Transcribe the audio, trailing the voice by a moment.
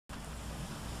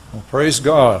Well, praise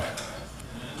God.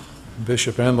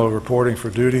 Bishop Enlow reporting for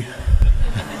duty.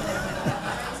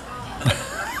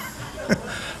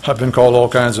 I've been called all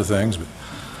kinds of things, but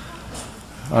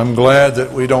I'm glad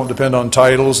that we don't depend on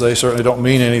titles. They certainly don't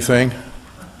mean anything.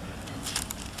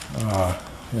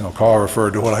 Carl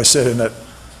referred to what I said in that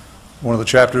one of the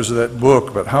chapters of that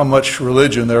book, but how much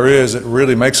religion there is, it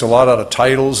really makes a lot out of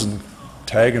titles and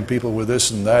tagging people with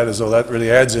this and that as though that really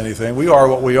adds anything. We are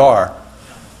what we are.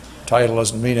 Title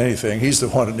doesn't mean anything. He's the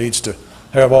one that needs to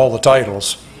have all the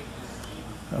titles.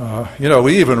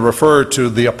 We even refer to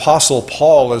the Apostle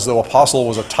Paul as though apostle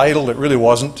was a title. It really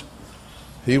wasn't.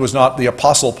 He was not the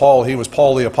Apostle Paul. He was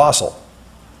Paul the Apostle.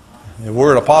 The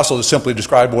word apostle just simply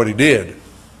described what he did.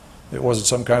 It wasn't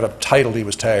some kind of title he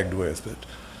was tagged with. But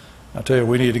I tell you,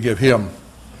 we need to give him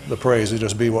the praise to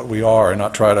just be what we are and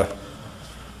not try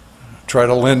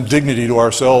to lend dignity to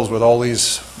ourselves with all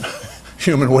these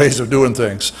human ways of doing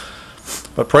things.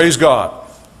 But praise God.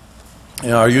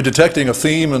 Are you detecting a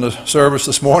theme in the service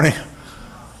this morning?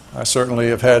 I certainly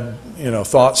have had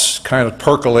thoughts kind of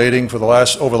percolating for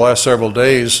over the last several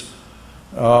days.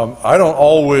 I don't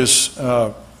always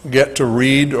get to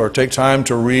read or take time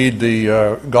to read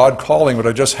the God Calling, but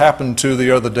I just happened to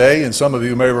the other day, and some of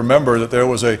you may remember that there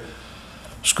was a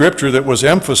scripture that was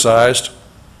emphasized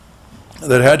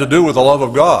that had to do with the love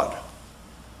of God.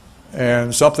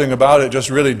 And something about it just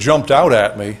really jumped out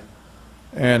at me.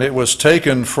 And it was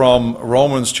taken from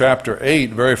Romans chapter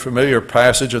 8, very familiar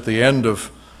passage at the end of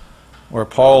where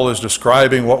Paul is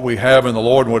describing what we have in the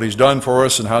Lord and what He's done for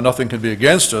us and how nothing can be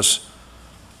against us.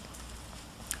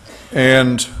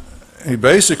 And he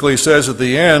basically says at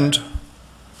the end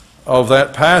of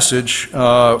that passage,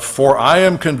 for I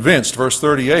am convinced, verse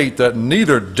 38, that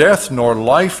neither death nor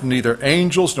life, neither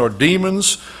angels nor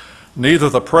demons, neither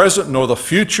the present nor the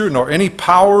future, nor any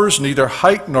powers, neither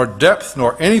height nor depth,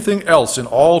 nor anything else in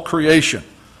all creation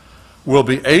will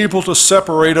be able to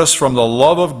separate us from the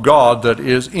love of God that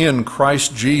is in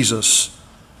Christ Jesus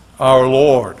our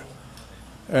Lord.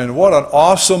 And what an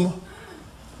awesome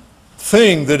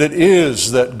thing that it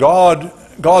is that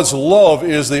God's love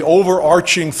is the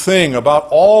overarching thing about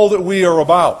all that we are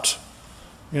about.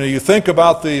 You think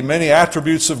about the many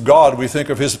attributes of God. We think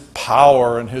of His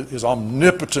power and His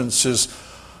omnipotence, His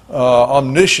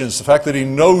omniscience, the fact that He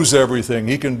knows everything,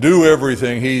 He can do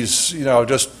everything. He's,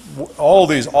 just all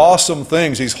these awesome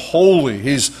things. He's holy.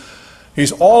 He's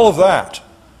all of that.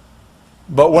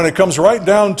 But when it comes right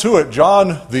down to it,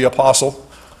 John the Apostle,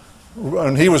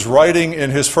 when he was writing in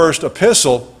his first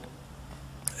epistle,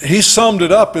 he summed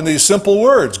it up in these simple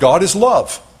words: God is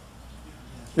love.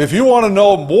 If you want to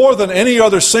know more than any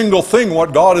other single thing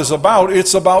what God is about,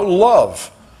 it's about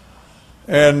love.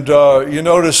 And you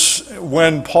notice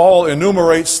when Paul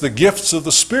enumerates the gifts of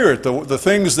the Spirit, the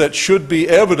things that should be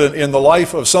evident in the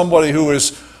life of somebody who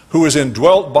is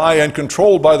indwelt by and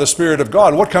controlled by the Spirit of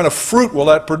God, what kind of fruit will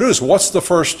that produce? What's the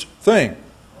first thing?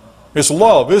 It's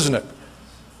love, isn't it?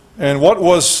 And what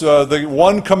was the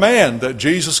one command that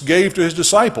Jesus gave to His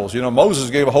disciples? Moses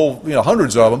gave a whole,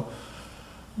 hundreds of them.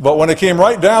 But when it came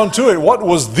right down to it, what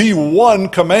was the one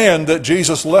command that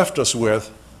Jesus left us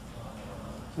with?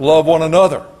 Love one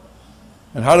another.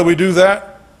 And how do we do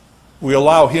that? We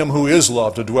allow Him who is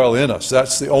love to dwell in us.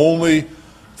 That's the only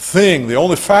thing, the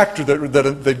only factor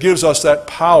that gives us that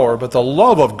power. But the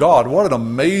love of God, what an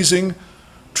amazing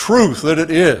truth that it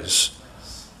is.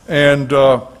 And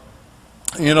the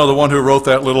one who wrote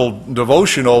that little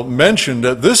devotional mentioned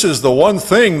that this is the one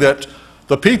thing that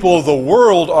the people of the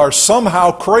world are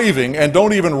somehow craving and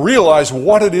don't even realize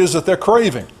what it is that they're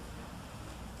craving.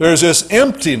 There's this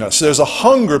emptiness, there's a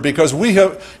hunger, because we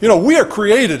are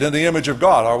created in the image of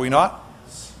God, are we not?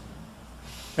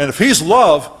 And if He's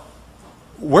love,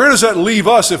 where does that leave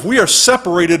us if we are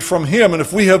separated from Him and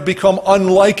if we have become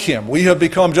unlike Him? We have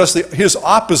become just His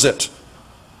opposite.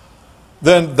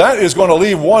 Then that is going to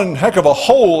leave one heck of a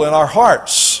hole in our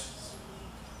hearts.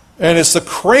 And it's the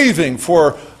craving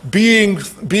for being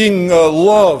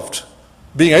loved,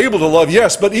 being able to love,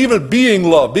 yes, but even being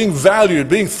loved, being valued,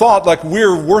 being thought like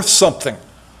we're worth something.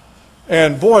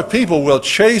 And boy, people will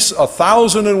chase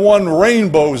 1,001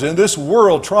 rainbows in this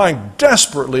world trying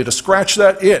desperately to scratch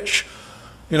that itch.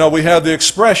 We have the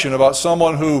expression about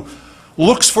someone who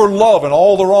looks for love in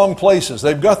all the wrong places.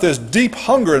 They've got this deep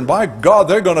hunger, and by God,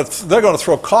 they're going to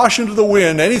throw caution to the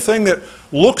wind. Anything that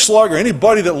looks like, or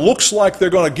anybody that looks like they're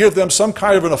going to give them some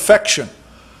kind of an affection,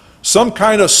 some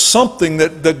kind of something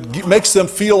that makes them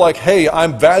feel like, hey,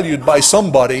 I'm valued by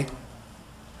somebody,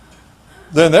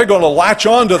 then they're going to latch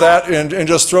onto that and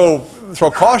just throw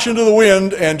caution to the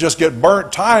wind and just get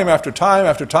burnt time after time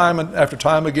after time and after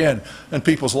time again. And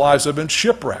people's lives have been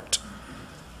shipwrecked.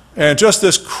 And just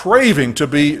this craving to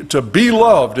be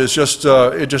loved is just,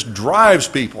 it just drives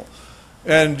people.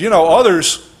 And, you know,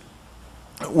 others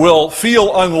will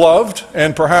feel unloved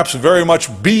and perhaps very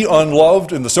much be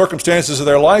unloved in the circumstances of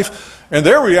their life, and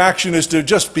their reaction is to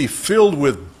just be filled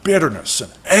with bitterness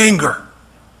and anger.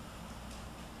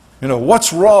 You know,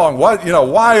 what's wrong? Why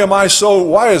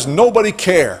does nobody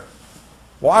care?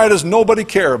 Why does nobody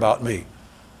care about me?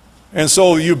 And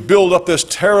so you build up this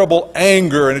terrible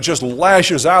anger, and it just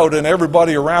lashes out, and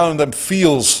everybody around them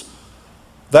feels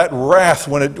that wrath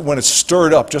when it's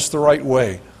stirred up just the right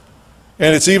way.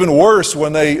 And it's even worse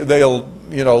when they'll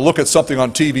look at something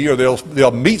on TV, or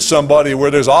they'll meet somebody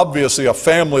where there's obviously a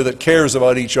family that cares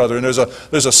about each other, and there's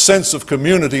a sense of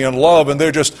community and love, and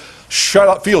they're just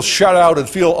feel shut out and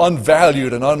feel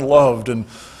unvalued and unloved and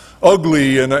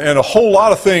ugly and a whole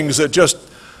lot of things that just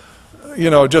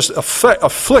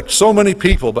afflict so many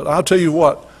people. But I'll tell you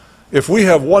what, if we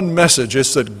have one message,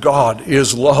 it's that God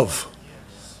is love.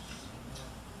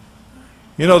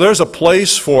 You know, there's a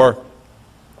place for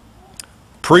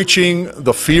preaching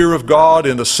the fear of God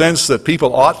in the sense that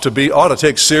people ought to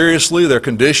take seriously their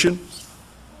condition.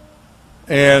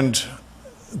 And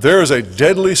there is a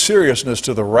deadly seriousness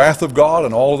to the wrath of God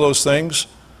and all of those things.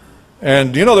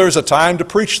 And, you know, there's a time to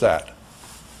preach that.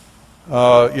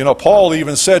 Paul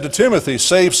even said to Timothy,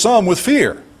 save some with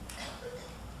fear.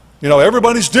 You know,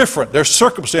 everybody's different. Their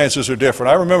circumstances are different.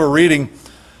 I remember reading,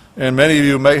 and many of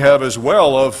you may have as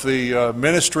well, of the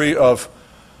ministry of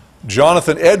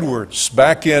Jonathan Edwards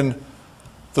back in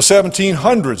the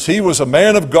 1700s. He was a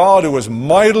man of God who was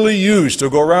mightily used to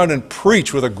go around and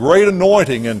preach with a great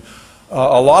anointing, and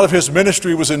a lot of his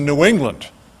ministry was in New England.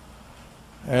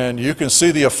 And you can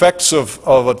see the effects of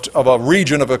a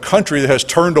region, of a country that has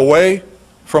turned away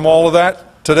from all of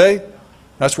that today.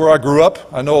 That's where I grew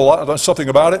up. I know something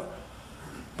about it.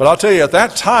 But I'll tell you, at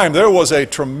that time there was a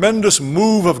tremendous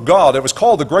move of God. It was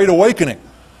called the Great Awakening.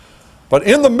 But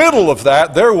in the middle of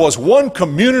that, there was one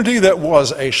community that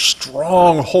was a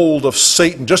stronghold of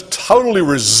Satan, just totally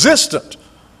resistant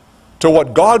to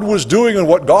what God was doing and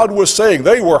what God was saying.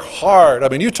 They were hard. I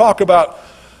mean, you talk about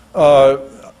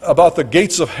the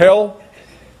gates of hell.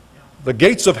 The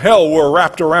gates of hell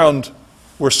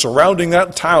were surrounding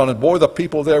that town, and boy, the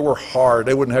people there were hard.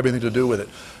 They wouldn't have anything to do with it.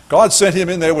 God sent him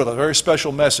in there with a very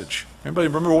special message. Anybody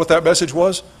remember what that message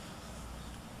was?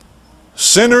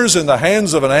 Sinners in the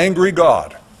hands of an angry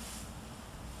God.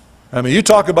 I mean, you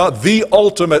talk about the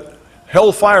ultimate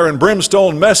hellfire and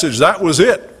brimstone message. That was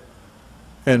it.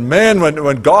 And man,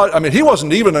 when God, I mean, he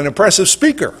wasn't even an impressive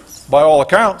speaker by all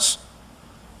accounts.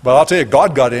 But I'll tell you,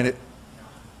 God got in it.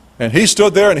 And he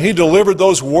stood there and he delivered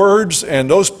those words, and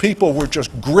those people were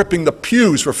just gripping the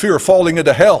pews for fear of falling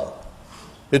into hell.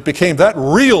 It became that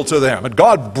real to them. And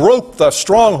God broke the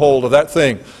stronghold of that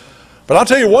thing. But I'll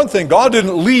tell you one thing, God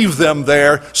didn't leave them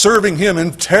there serving him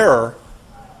in terror.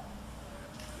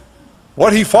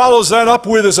 What he follows that up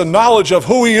with is a knowledge of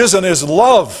who he is and his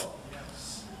love.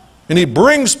 And he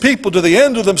brings people to the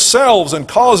end of themselves and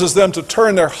causes them to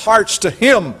turn their hearts to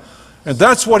him. And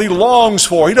that's what he longs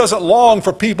for. He doesn't long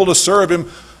for people to serve him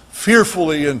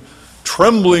fearfully and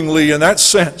tremblingly in that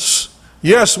sense.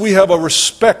 Yes, we have a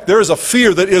respect. There is a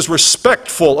fear that is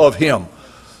respectful of him,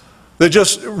 that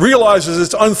just realizes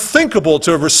it's unthinkable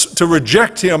to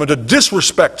reject him and to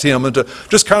disrespect him and to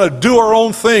just kind of do our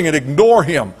own thing and ignore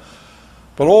him.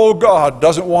 But oh, God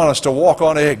doesn't want us to walk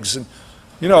on eggs. And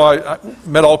you know, I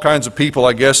met all kinds of people,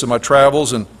 I guess, in my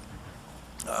travels, and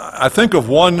I think of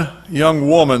one young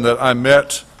woman that I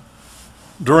met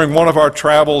during one of our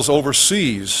travels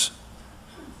overseas.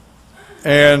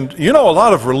 And you know, a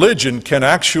lot of religion can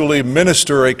actually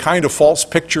minister a kind of false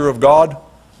picture of God.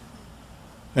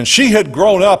 And she had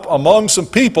grown up among some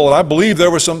people, and I believe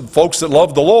there were some folks that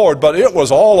loved the Lord, but it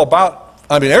was all about,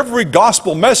 I mean, every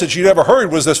gospel message she'd ever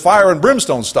heard was this fire and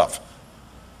brimstone stuff.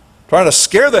 Trying to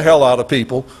scare the hell out of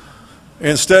people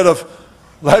instead of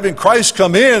having Christ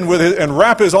come in with it and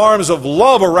wrap his arms of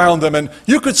love around them. And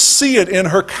you could see it in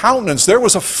her countenance. There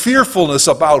was a fearfulness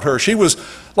about her. She was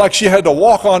like she had to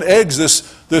walk on eggs,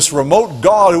 this remote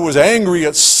God who was angry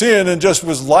at sin and just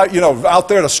was like, you know, out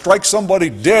there to strike somebody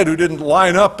dead who didn't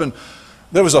line up. And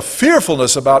there was a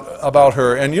fearfulness about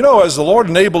her. And you know, as the Lord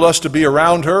enabled us to be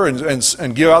around her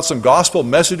and give out some gospel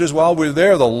messages while we were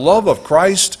there, the love of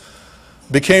Christ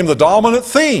became the dominant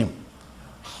theme.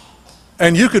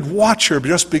 And you could watch her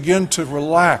just begin to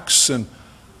relax, and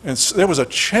there was a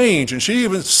change. And she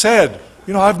even said,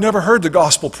 you know, I've never heard the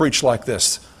gospel preached like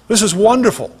this. This is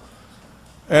wonderful.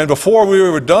 And before we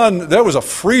were done, there was a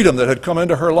freedom that had come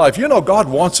into her life. You know, God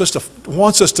wants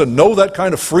us to know that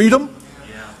kind of freedom.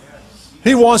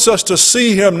 He wants us to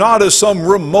see Him not as some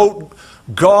remote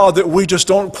God that we just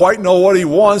don't quite know what He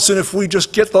wants, and if we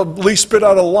just get the least bit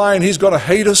out of line, He's going to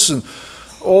hate us, and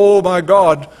oh my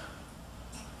God.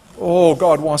 Oh,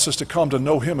 God wants us to come to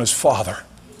know Him as Father.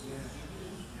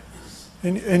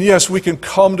 And yes, we can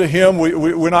come to Him.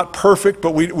 We're not perfect,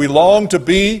 but we long to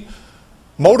be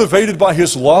motivated by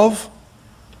His love.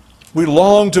 We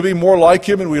long to be more like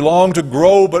Him, and we long to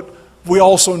grow, but we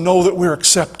also know that we're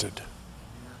accepted.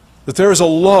 That there is a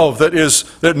love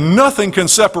that nothing can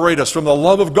separate us from the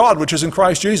love of God, which is in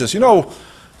Christ Jesus. You know,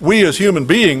 we as human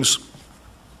beings,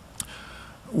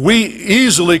 we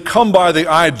easily come by the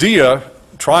idea,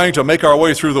 trying to make our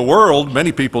way through the world,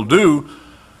 many people do,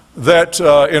 that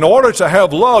in order to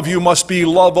have love, you must be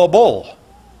lovable.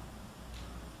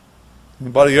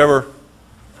 Anybody ever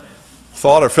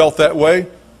thought or felt that way?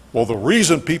 Well, the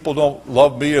reason people don't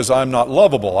love me is I'm not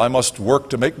lovable. I must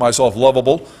work to make myself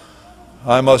lovable.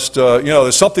 I must,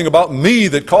 there's something about me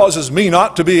that causes me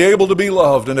not to be able to be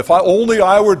loved. And if only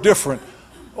I were different.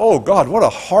 Oh, God, what a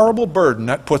horrible burden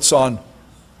that puts on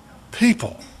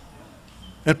people.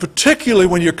 And particularly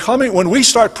when we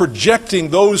start projecting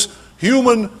those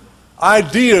human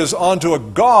ideas onto a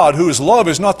God whose love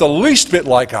is not the least bit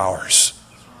like ours.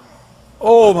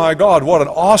 Oh my God, what an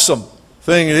awesome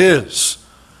thing it is.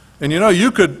 And you know,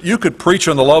 you could preach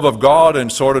on the love of God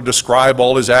and sort of describe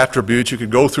all His attributes. You could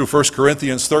go through 1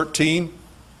 Corinthians 13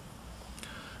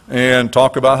 and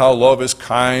talk about how love is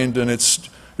kind and it's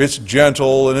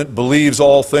gentle and it believes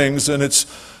all things and it's,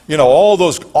 you know, all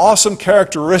those awesome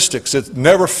characteristics. It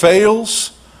never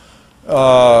fails.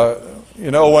 Right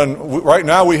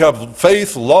now we have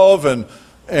faith, love, and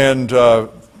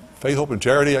faith, hope, and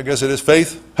charity, I guess it is.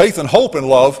 Faith and hope and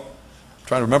love. I'm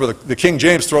trying to remember, the King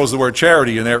James throws the word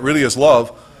charity in there. It really is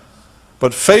love.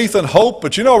 But faith and hope.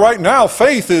 But you know, right now,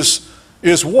 faith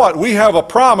is what? We have a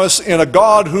promise in a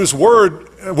God whose word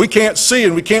we can't see,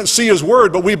 and we can't see His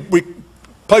word, but we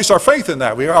place our faith in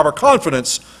that. We have our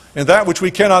confidence in that which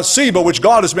we cannot see, but which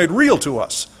God has made real to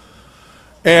us.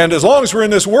 And as long as we're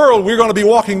in this world, we're going to be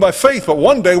walking by faith, but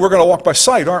one day we're going to walk by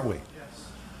sight, aren't we? Yes.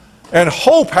 And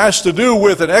hope has to do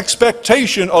with an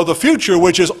expectation of the future,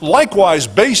 which is likewise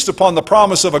based upon the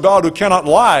promise of a God who cannot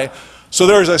lie. So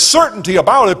there's a certainty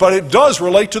about it, but it does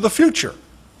relate to the future.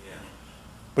 Yeah.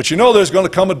 But you know, there's going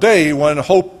to come a day when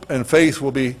hope and faith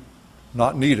will be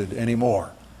not needed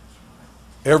anymore.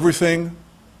 Everything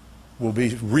will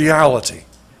be reality.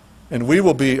 And we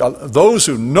will be, those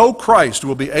who know Christ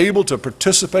will be able to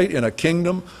participate in a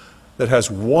kingdom that has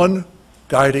one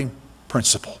guiding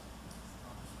principle.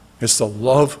 It's the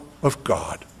love of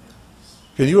God.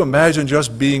 Can you imagine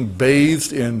just being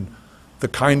bathed in the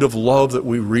kind of love that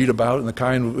we read about and the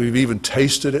kind we've even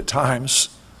tasted at times?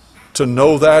 To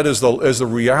know that as the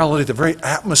reality, the very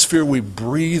atmosphere we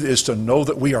breathe is to know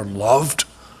that we are loved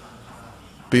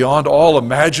beyond all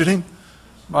imagining.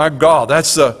 My God,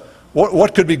 that's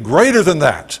what could be greater than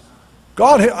that?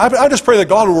 God, I just pray that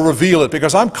God will reveal it,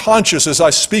 because I'm conscious as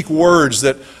I speak words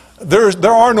that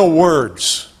there are no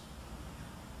words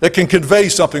that can convey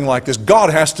something like this. God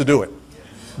has to do it.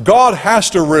 God has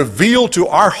to reveal to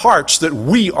our hearts that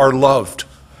we are loved.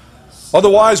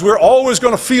 Otherwise, we're always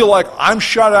going to feel like I'm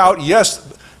shut out.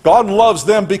 Yes, God loves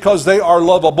them because they are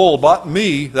lovable, but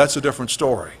me, that's a different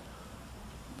story.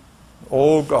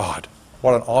 Oh God,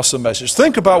 what an awesome message.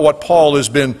 Think about what Paul has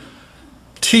been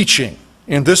teaching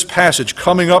in this passage,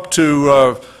 coming up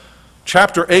to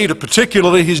chapter 8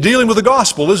 particularly. He's dealing with the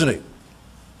gospel, isn't he?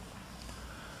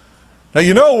 Now,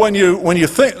 you know, when you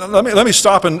think, let me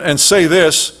stop and say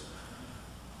this.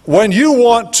 When you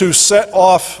want to set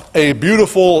off a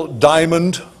beautiful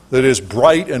diamond that is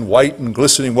bright and white and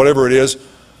glistening, whatever it is,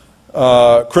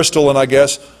 crystalline, I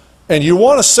guess, and you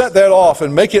want to set that off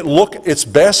and make it look its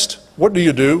best, what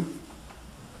do?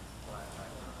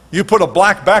 You put a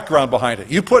black background behind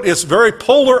it. You put its very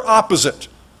polar opposite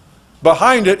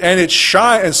behind it, and it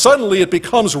shines, and suddenly it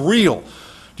becomes real.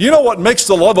 Do you know what makes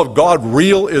the love of God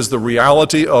real is the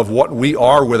reality of what we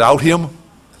are without Him?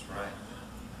 That's right.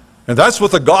 And that's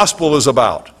what the gospel is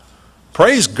about.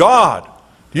 Praise God.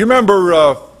 Do you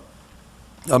remember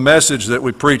a message that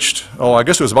we preached, I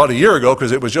guess it was about a year ago,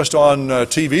 because it was just on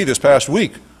TV this past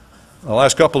week, the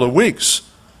last couple of weeks.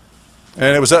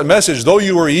 And it was that message, though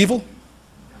you were evil.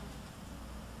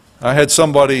 I had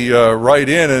somebody write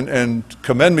in and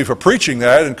commend me for preaching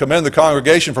that and commend the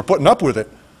congregation for putting up with it.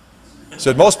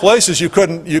 Said most places you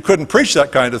couldn't preach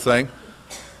that kind of thing.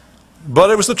 But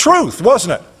it was the truth,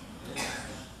 wasn't it?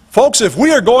 Folks, if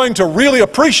we are going to really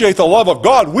appreciate the love of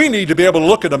God, we need to be able to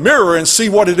look in the mirror and see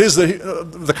what it is,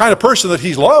 the kind of person that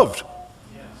He's loved.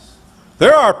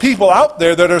 There are people out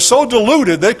there that are so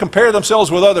deluded they compare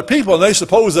themselves with other people and they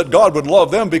suppose that God would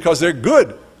love them because they're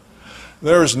good.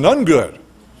 There is none good.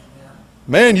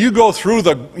 Man, you go through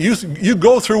you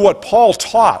go through what Paul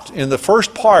taught in the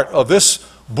first part of this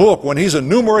book when he's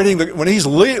enumerating, when he's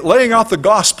laying out the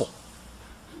gospel.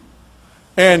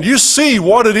 And you see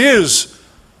what it is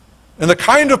and the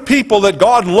kind of people that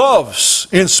God loves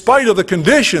in spite of the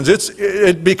conditions.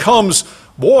 It becomes,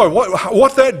 boy,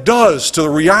 what that does to the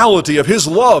reality of His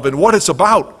love and what it's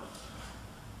about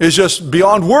is just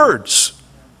beyond words.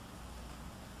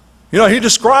 You know, he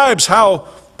describes how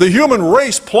the human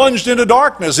race plunged into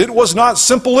darkness. It was not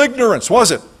simple ignorance, was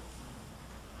it?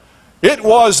 It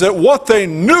was that what they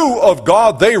knew of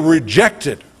God, they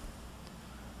rejected.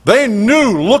 They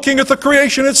knew, looking at the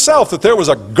creation itself, that there was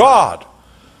a God.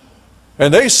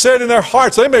 And they said in their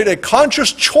hearts, they made a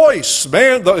conscious choice.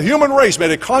 Man, the human race made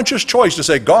a conscious choice to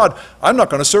say, God, I'm not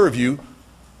going to serve you.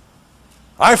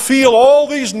 I feel all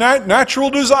these natural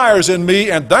desires in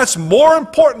me, and that's more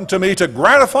important to me to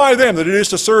gratify them than it is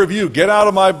to serve you. Get out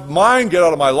of my mind, get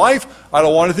out of my life. I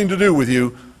don't want anything to do with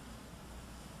you.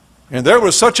 And there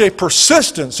was such a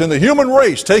persistence in the human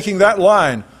race taking that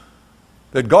line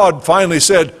that God finally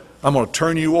said, I'm going to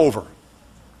turn you over.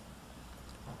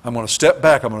 I'm going to step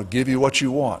back. I'm going to give you what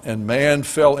you want. And man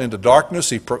fell into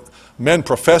darkness. Men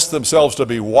professed themselves to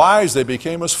be wise. They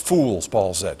became as fools,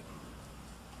 Paul said.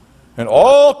 And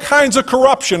all kinds of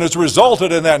corruption has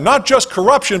resulted in that. Not just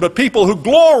corruption, but people who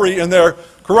glory in their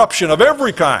corruption of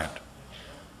every kind.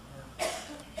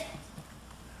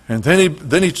 And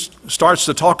then he starts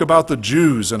to talk about the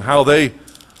Jews and how they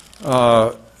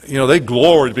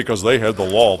gloried because they had the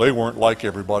law. They weren't like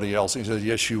everybody else. He says,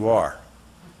 yes, you are.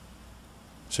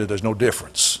 He said, there's no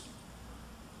difference.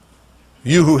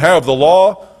 You who have the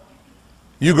law,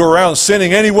 you go around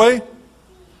sinning anyway.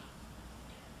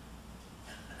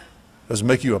 Doesn't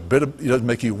make you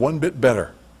one bit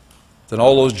better than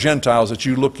all those Gentiles that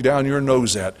you look down your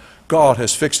nose at. God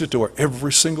has fixed it to where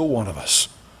every single one of us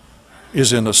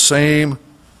is in the same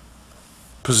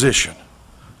position.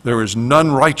 There is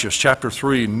none righteous, chapter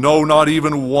 3, no, not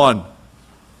even one.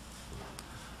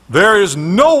 There is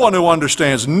no one who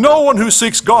understands, no one who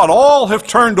seeks God. All have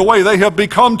turned away. They have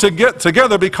become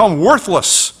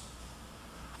worthless.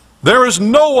 There is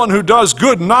no one who does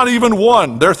good, not even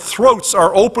one. Their throats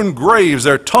are open graves.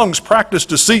 Their tongues practice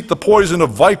deceit. The poison of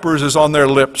vipers is on their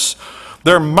lips.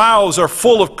 Their mouths are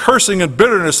full of cursing and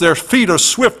bitterness. Their feet are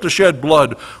swift to shed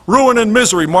blood. Ruin and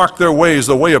misery mark their ways,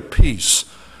 the way of peace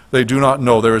they do not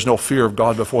know. There is no fear of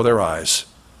God before their eyes.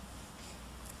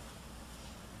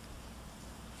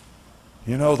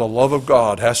 You know, the love of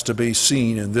God has to be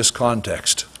seen in this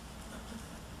context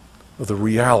of the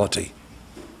reality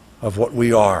of what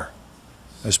we are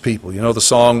as people. You know the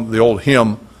song, the old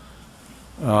hymn,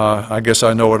 I guess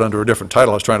I know it under a different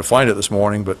title. I was trying to find it this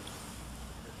morning, but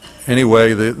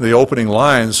anyway, the opening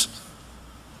lines,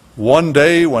 one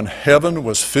day when heaven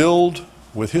was filled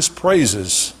with His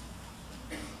praises.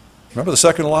 Remember the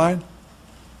second line?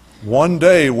 One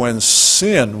day when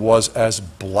sin was as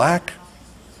black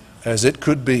as it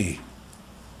could be,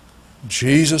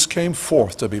 Jesus came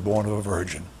forth to be born of a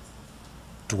virgin,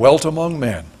 dwelt among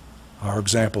men. Our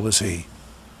example is He.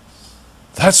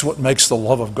 That's what makes the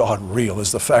love of God real,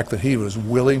 is the fact that He was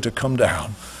willing to come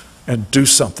down and do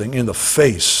something in the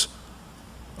face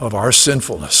of our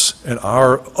sinfulness and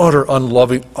our utter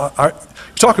unloving.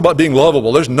 Talk about being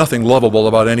lovable. There's nothing lovable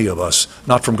about any of us,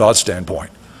 not from God's standpoint.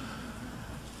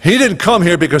 He didn't come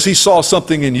here because He saw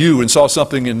something in you and saw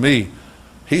something in me.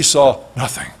 He saw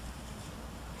nothing.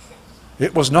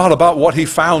 It was not about what He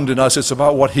found in us. It's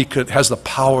about what He has the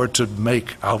power to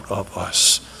make out of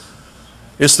us.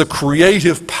 It's the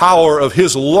creative power of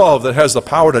His love that has the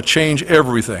power to change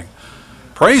everything.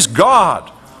 Praise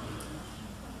God.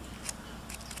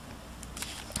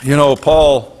 You know,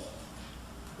 Paul,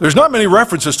 there's not many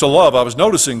references to love. I was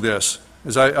noticing this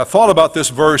as I thought about this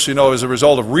verse, you know, as a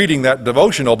result of reading that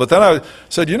devotional. But then I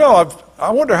said, you know,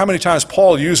 I wonder how many times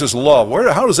Paul uses love.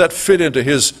 How does that fit into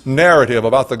his narrative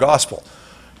about the gospel?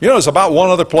 You know, it's about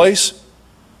one other place,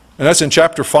 and that's in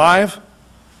chapter 5.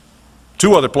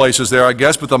 Two other places there, I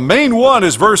guess, but the main one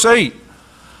is verse 8.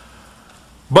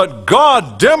 But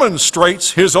God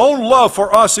demonstrates His own love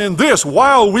for us in this: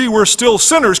 while we were still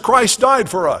sinners, Christ died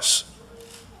for us.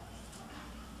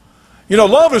 You know,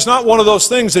 love is not one of those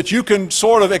things that you can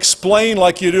sort of explain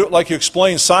like you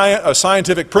explain a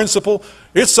scientific principle.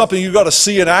 It's something you've got to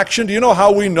see in action. Do you know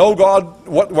how we know God,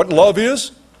 what love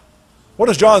is? What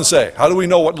does John say? How do we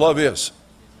know what love is?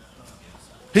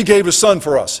 He gave His Son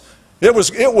for us. It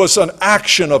was an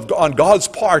action on God's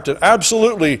part that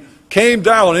absolutely came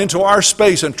down into our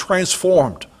space and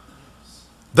transformed.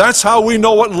 That's how we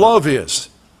know what love is.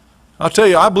 I'll tell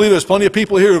you, I believe there's plenty of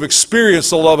people here who've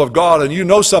experienced the love of God, and you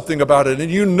know something about it,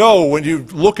 and you know when you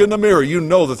look in the mirror, you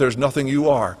know that there's nothing you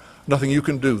are, nothing you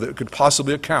can do that could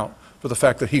possibly account for the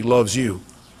fact that He loves you.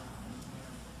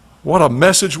 What a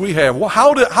message we have. Well,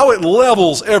 how it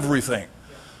levels everything.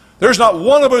 There's not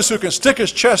one of us who can stick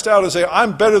his chest out and say,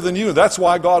 I'm better than you, that's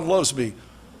why God loves me.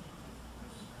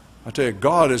 I tell you,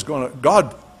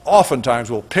 God oftentimes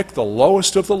will pick the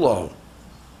lowest of the low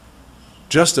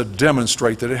just to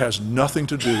demonstrate that it has nothing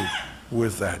to do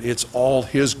with that. It's all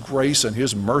His grace and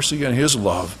His mercy and His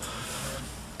love.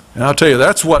 And I'll tell you,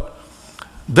 that's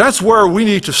where we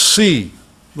need to see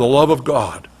the love of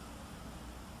God.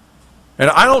 And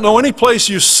I don't know any place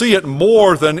you see it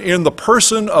more than in the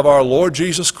person of our Lord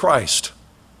Jesus Christ.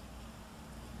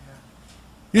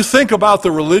 You think about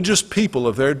the religious people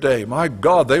of their day. My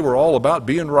God, they were all about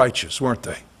being righteous, weren't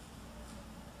they?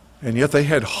 And yet they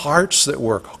had hearts that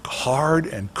were hard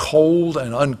and cold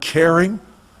and uncaring.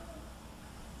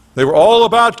 They were all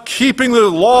about keeping the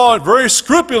law very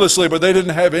scrupulously, but they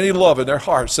didn't have any love in their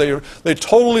hearts. They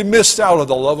totally missed out on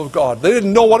the love of God. They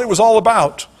didn't know what it was all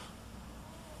about.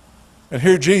 And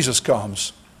here Jesus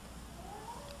comes.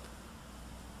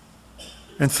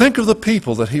 And think of the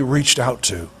people that He reached out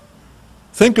to.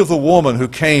 Think of the woman who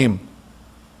came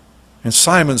in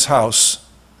Simon's house,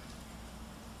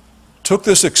 took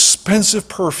this expensive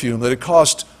perfume that had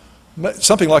cost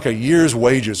something like a year's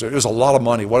wages. It was a lot of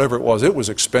money, whatever it was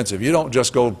expensive. You don't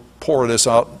just go pour this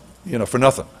out, for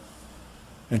nothing.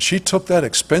 And she took that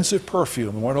expensive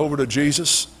perfume and went over to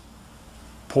Jesus,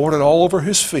 poured it all over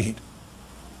His feet,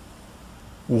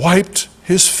 wiped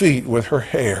His feet with her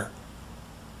hair.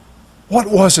 What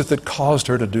was it that caused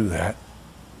her to do that?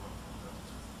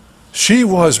 She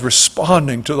was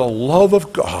responding to the love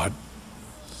of God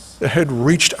that had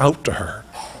reached out to her.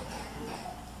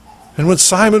 And when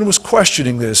Simon was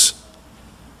questioning this,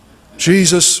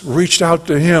 Jesus reached out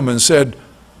to him and said,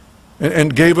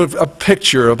 and gave a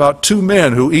picture about two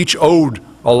men who each owed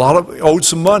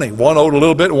some money. One owed a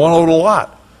little bit, and one owed a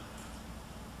lot.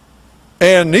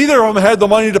 And neither of them had the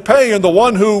money to pay, and the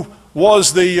one who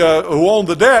owned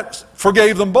the debt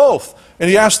forgave them both. And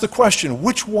he asked the question,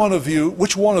 which one of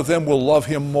them will love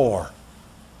him more?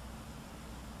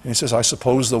 And he says, I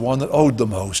suppose the one that owed the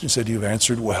most. He said, you've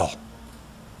answered well.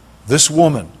 This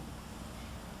woman,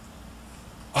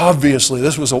 obviously,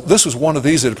 this was one of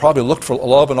these that had probably looked for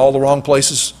love in all the wrong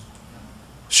places.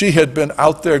 She had been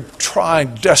out there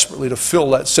trying desperately to fill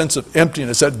that sense of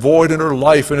emptiness, that void in her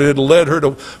life, and it had led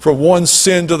her from one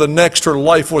sin to the next. Her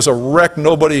life was a wreck.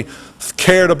 Nobody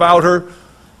cared about her.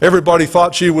 Everybody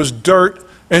thought she was dirt.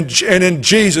 And in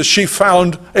Jesus, she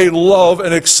found a love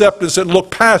and acceptance that looked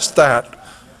past that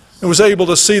and was able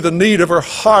to see the need of her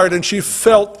heart, and she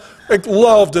felt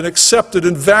loved and accepted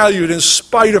and valued in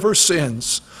spite of her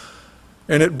sins.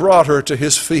 And it brought her to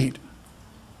His feet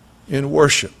in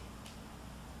worship.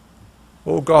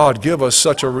 Oh God, give us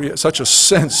such a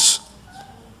sense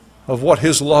of what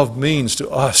His love means to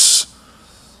us.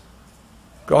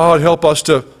 God, help us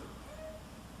to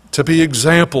be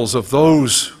examples of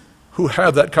those who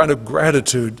have that kind of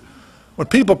gratitude. When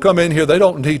people come in here, they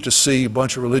don't need to see a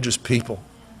bunch of religious people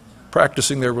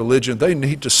practicing their religion. They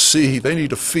need to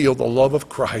feel the love of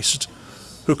Christ,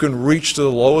 who can reach to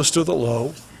the lowest of the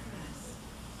low.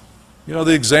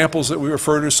 The examples that we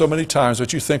refer to so many times,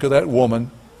 that you think of that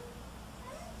woman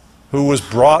who was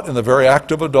brought in the very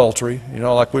act of adultery.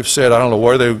 Like we've said, I don't know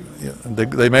where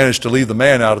they managed to leave the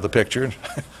man out of the picture.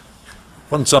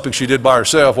 Wasn't something she did by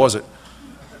herself, was it?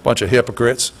 Bunch of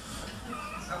hypocrites.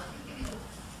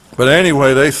 But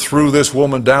anyway, they threw this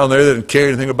woman down there. They didn't care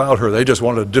anything about her. They just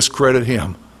wanted to discredit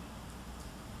Him.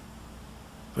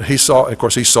 But he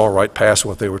saw right past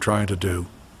what they were trying to do.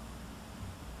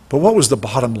 But what was the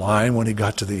bottom line when He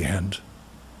got to the end?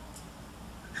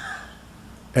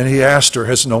 And He asked her,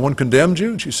 has no one condemned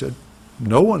you? And she said,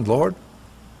 no one, Lord.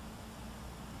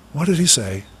 What did He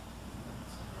say?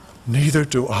 Neither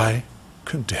do I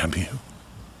condemn you.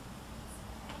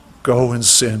 Go and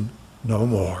sin no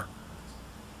more.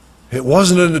 It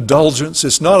wasn't an indulgence.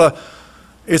 It's not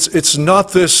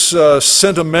this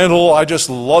sentimental, I just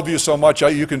love you so much,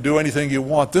 you can do anything you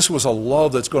want. This was a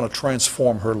love that's going to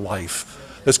transform her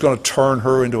life, that's going to turn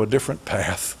her into a different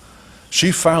path.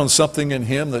 She found something in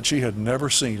Him that she had never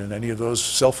seen in any of those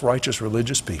self-righteous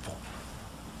religious people.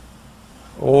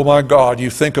 Oh my God, you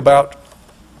think about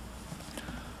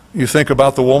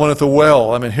the woman at the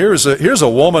well. I mean, here's a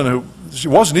woman who, she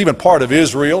wasn't even part of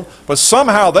Israel, but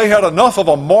somehow they had enough of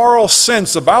a moral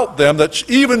sense about them that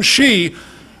even she,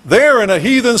 there in a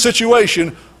heathen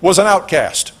situation, was an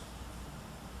outcast.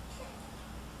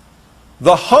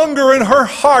 The hunger in her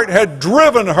heart had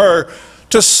driven her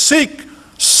to seek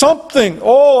something.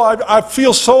 Oh, I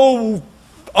feel so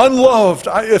unloved.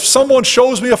 If someone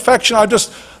shows me affection,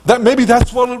 maybe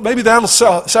that'll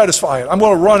satisfy it. I'm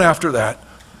going to run after that.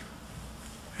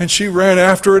 And she ran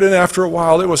after it, and after a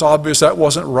while it was obvious that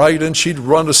wasn't right, and she'd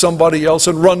run to somebody else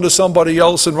and run to somebody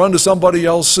else and run to somebody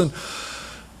else, and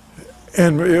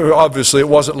obviously it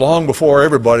wasn't long before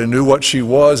everybody knew what she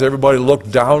was. Everybody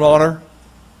looked down on her.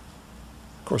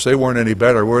 Of course, they weren't any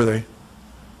better, were they?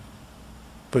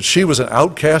 But she was an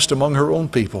outcast among her own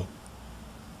people.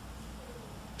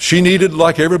 She needed,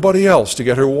 like everybody else, to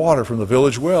get her water from the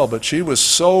village well, but she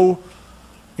was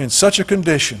in such a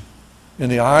condition in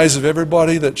the eyes of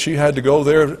everybody that she had to go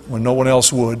there when no one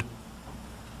else would.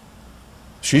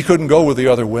 She couldn't go with the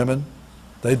other women.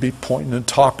 They'd be pointing and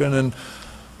talking, and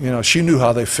she knew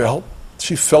how they felt.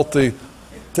 She felt the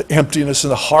emptiness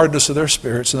and the hardness of their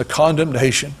spirits and the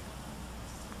condemnation.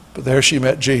 But there she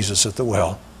met Jesus at the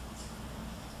well.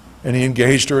 And he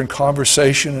engaged her in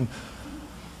conversation.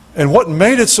 And what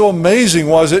made it so amazing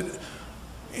was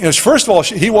first of all,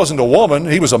 he wasn't a woman,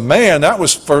 he was a man. That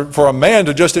was for a man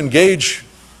to just engage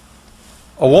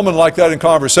a woman like that in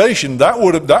conversation, that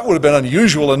would have been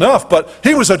unusual enough, but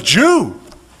he was a Jew.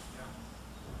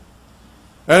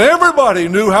 And everybody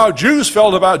knew how Jews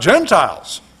felt about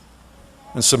Gentiles.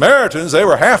 And Samaritans, they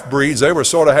were half-breeds, they were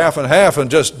sort of half and half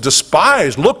and just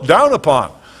despised, looked down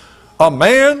upon. A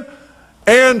man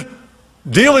and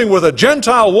dealing with a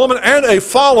Gentile woman and a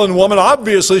fallen woman.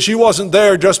 Obviously, she wasn't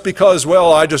there just because,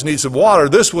 well, I just need some water.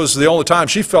 This was the only time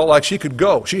she felt like she could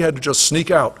go. She had to just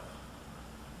sneak out.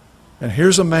 And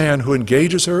here's a man who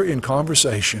engages her in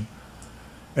conversation,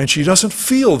 and she doesn't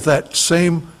feel that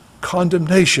same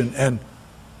condemnation and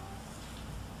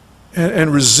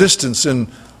resistance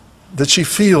that she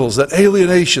feels, that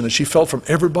alienation that she felt from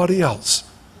everybody else.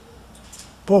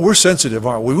 Boy, we're sensitive,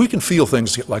 aren't we? We can feel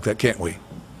things like that, can't we?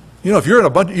 If you're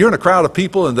in a crowd of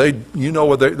people and they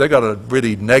got a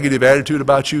really negative attitude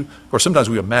about you, or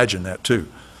sometimes we imagine that too.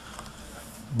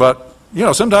 But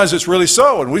sometimes it's really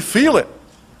so, and we feel it.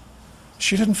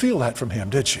 She didn't feel that from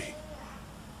him, did she?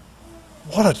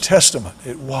 What a testament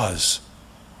it was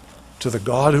to the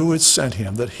God who had sent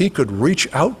him, that he could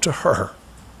reach out to her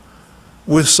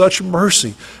with such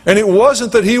mercy. And it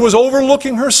wasn't that he was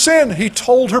overlooking her sin. He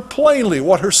told her plainly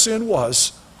what her sin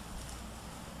was.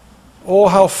 Oh,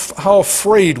 how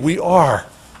afraid we are,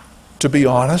 to be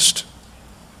honest.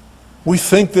 We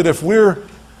think that if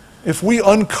we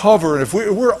uncover, and if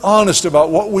we're honest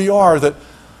about what we are,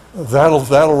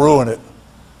 that'll ruin it.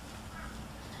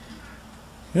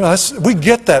 We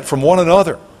get that from one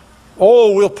another.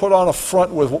 Oh, we'll put on a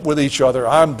front with each other.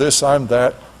 I'm this, I'm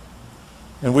that.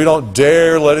 And we don't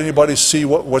dare let anybody see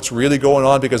what's really going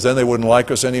on, because then they wouldn't like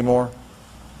us anymore.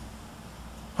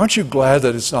 Aren't you glad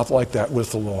that it's not like that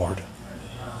with the Lord?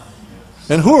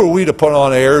 And who are we to put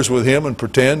on airs with him and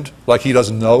pretend like he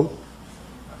doesn't know?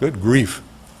 Good grief.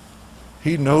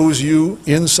 He knows you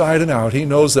inside and out. He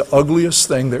knows the ugliest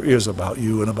thing there is about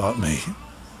you and about me.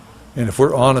 And if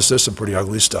we're honest, there's some pretty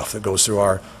ugly stuff that goes through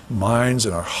our minds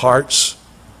and our hearts.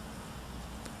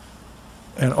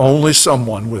 And only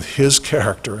someone with his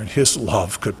character and his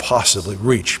love could possibly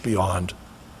reach beyond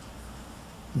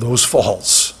those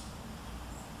faults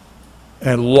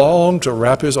and long to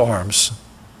wrap his arms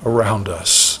around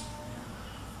us.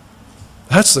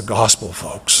 That's the gospel,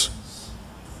 folks.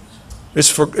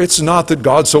 It's not that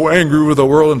God's so angry with the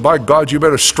world and by God you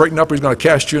better straighten up or he's going to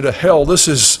cast you into hell. This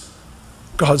is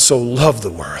God so loved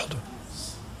the world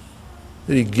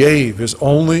that he gave his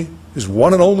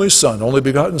one and only Son, only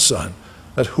begotten Son,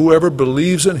 that whoever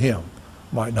believes in him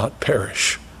might not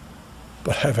perish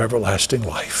but have everlasting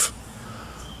life.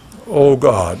 Oh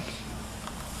God,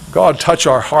 touch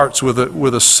our hearts with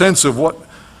a sense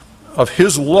of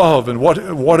his love and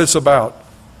what it's about.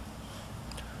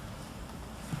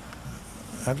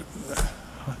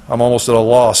 I'm almost at a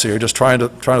loss here, just trying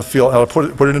to feel how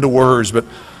to put it into words, but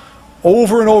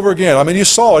over and over again. I mean, you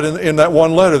saw it in that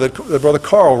one letter that Brother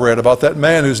Carl read about that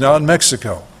man who's now in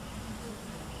Mexico.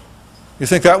 You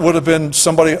think that would have been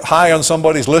somebody high on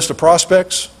somebody's list of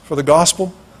prospects for the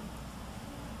gospel?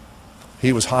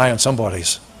 He was high on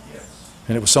somebody's.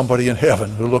 And it was somebody in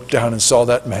heaven who looked down and saw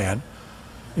that man.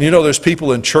 And there's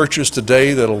people in churches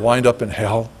today that'll wind up in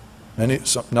hell.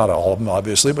 Not all of them,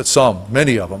 obviously, but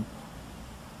many of them.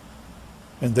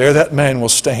 And there that man will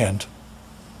stand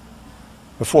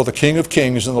before the King of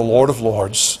Kings and the Lord of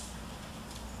Lords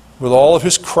with all of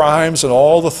his crimes and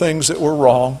all the things that were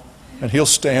wrong. And he'll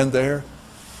stand there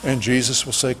and Jesus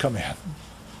will say, "Come in."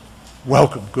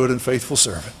 Welcome, good and faithful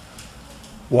servant.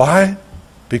 Why?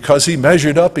 Because he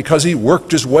measured up, because he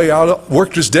worked his way out,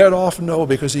 worked his debt off? No,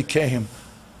 because he came,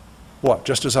 what,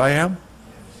 just as I am?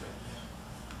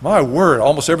 My word,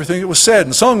 almost everything that was said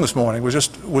and sung this morning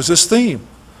was this theme.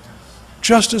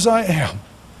 Just as I am.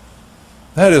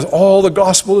 That is all the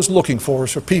gospel is looking for,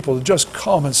 is for people to just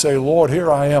come and say, Lord,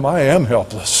 here I am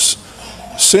helpless.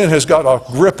 Sin has got a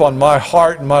grip on my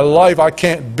heart and my life. I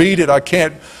can't beat it. I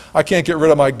can't get rid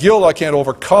of my guilt. I can't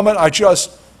overcome it.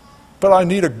 But I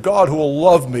need a God who will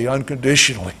love me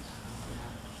unconditionally,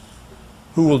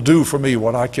 who will do for me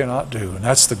what I cannot do. And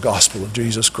that's the gospel of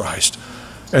Jesus Christ.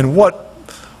 And what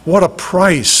a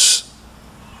price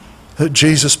that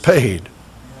Jesus paid.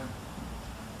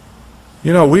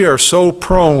 You know, we are so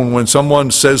prone when someone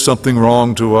says something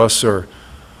wrong to us or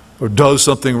does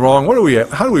something wrong.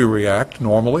 How do we react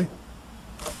normally?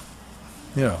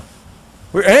 You know,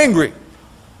 we're angry.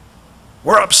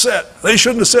 We're upset. They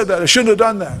shouldn't have said that. They shouldn't have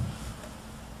done that.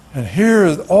 And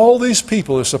here, all these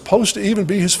people are supposed to even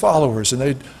be his followers, and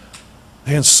they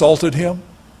insulted him.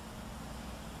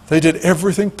 They did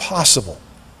everything possible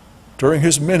during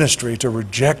his ministry to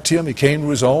reject him. He came to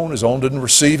his own didn't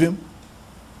receive him.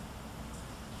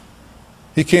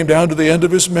 He came down to the end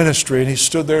of his ministry, and he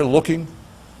stood there looking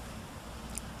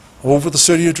over the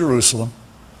city of Jerusalem.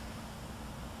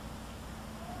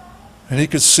 And he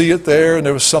could see it there, and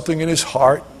there was something in his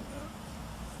heart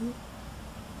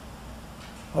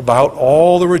about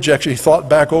all the rejection. He thought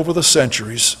back over the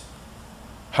centuries,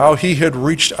 how he had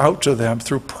reached out to them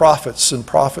through prophets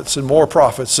and more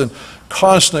prophets, and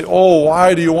constantly, oh,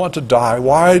 why do you want to die?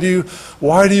 Why do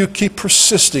you keep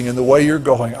persisting in the way you're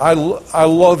going? I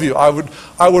love you. I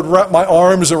would wrap my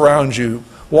arms around you.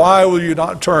 Why will you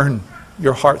not turn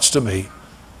your hearts to me?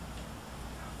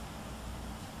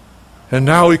 And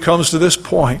now he comes to this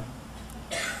point.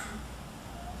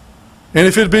 And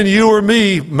if it had been you or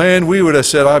me, man, we would have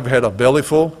said, I've had a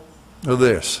bellyful of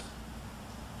this.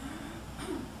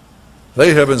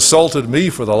 They have insulted me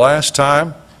for the last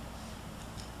time.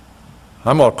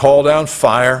 I'm going to call down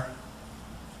fire.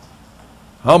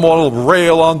 I'm going to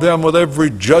rail on them with every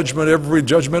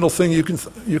judgmental thing you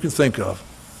can think of.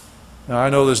 Now, I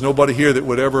know there's nobody here that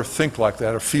would ever think like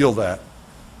that or feel that.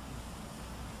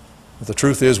 But the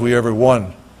truth is, we every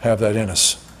one have that in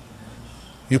us.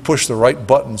 You push the right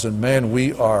buttons, and man,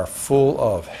 we are full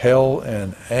of hell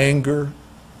and anger.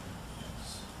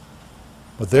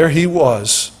 But there he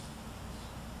was,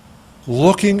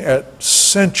 looking at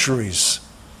centuries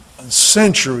and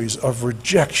centuries of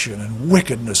rejection and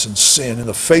wickedness and sin in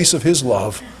the face of his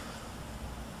love.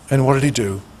 And what did he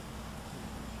do?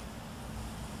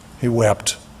 He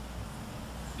wept.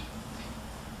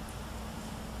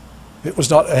 It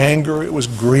was not anger, it was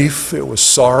grief, it was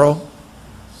sorrow.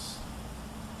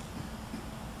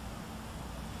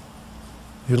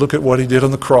 You look at what he did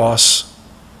on the cross,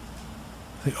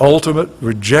 the ultimate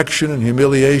rejection and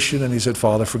humiliation, and he said,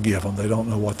 Father, forgive them. They don't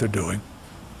know what they're doing.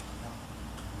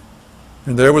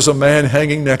 And there was a man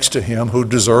hanging next to him who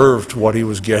deserved what he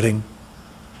was getting.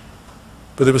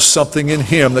 But there was something in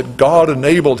him that God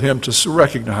enabled him to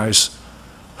recognize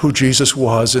who Jesus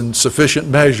was in sufficient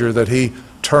measure that he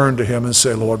turned to him and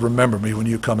said, Lord, remember me when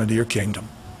you come into your kingdom.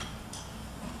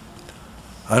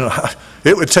 I don't know.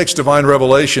 It takes divine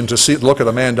revelation to look at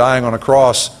a man dying on a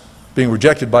cross, being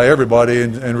rejected by everybody,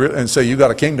 and say, you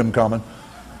got a kingdom coming.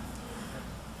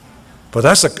 But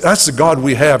that's the God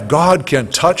we have. God can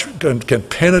touch, can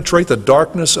penetrate the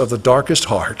darkness of the darkest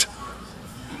heart.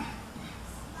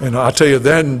 And I tell you,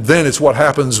 then it's what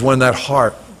happens when that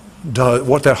heart does,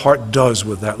 what that heart does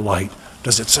with that light.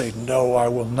 Does it say, no, I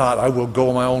will not, I will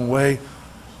go my own way?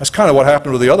 That's kind of what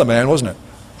happened with the other man, wasn't it?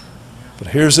 But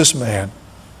here's this man.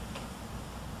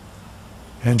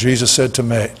 And Jesus said to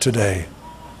me today,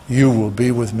 you will be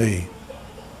with me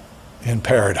in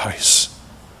paradise.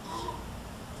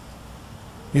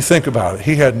 You think about it.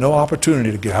 He had no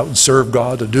opportunity to get out and serve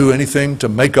God, to do anything, to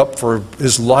make up for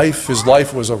his life. His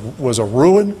life was a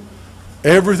ruin.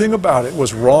 Everything about it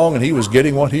was wrong, and he was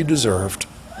getting what he deserved.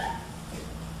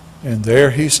 And there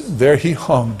he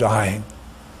hung, dying.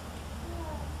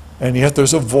 And yet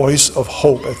there's a voice of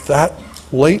hope at that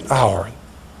late hour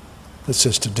that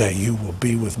says, today you will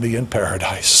be with me in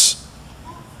paradise.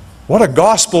 What a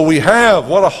gospel we have.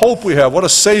 What a hope we have. What a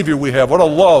Savior we have. What a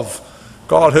love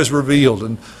God has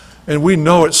revealed. And we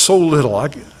know it so little.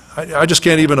 I just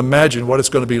can't even imagine what it's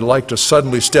going to be like to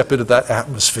suddenly step into that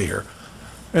atmosphere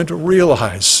and to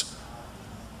realize.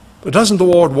 But doesn't the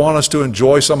Lord want us to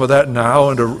enjoy some of that now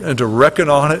and to reckon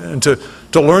on it and to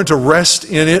learn to rest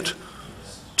in it?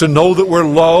 To know that we're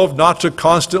loved, not to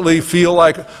constantly feel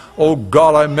like, oh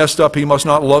God, I messed up. He must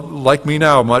not like me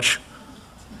now much.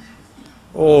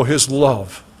 Oh, his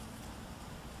love.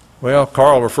 Well,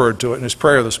 Carl referred to it in his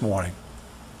prayer this morning.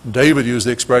 David used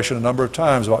the expression a number of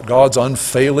times about God's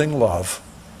unfailing love.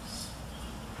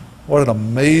 What an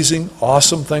amazing,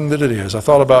 awesome thing that it is. I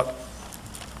thought about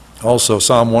also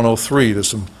Psalm 103. There's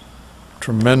some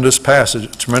tremendous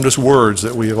passage, tremendous words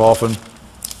that we have often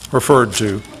referred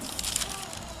to.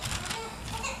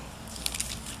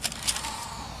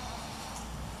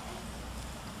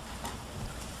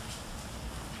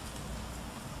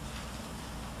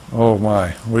 Oh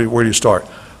my, where do you start?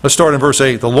 Let's start in verse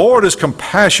 8. The Lord is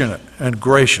compassionate and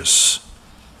gracious,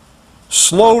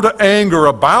 slow to anger,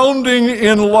 abounding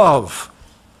in love.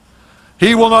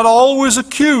 He will not always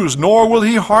accuse, nor will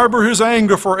he harbor his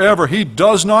anger forever. He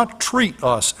does not treat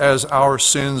us as our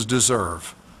sins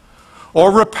deserve,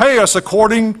 or repay us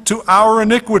according to our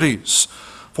iniquities.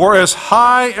 For as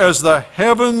high as the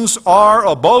heavens are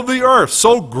above the earth,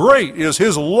 so great is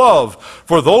his love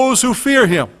for those who fear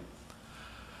him.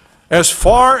 As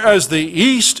far as the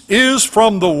east is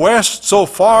from the west, so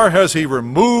far has he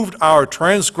removed our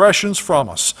transgressions from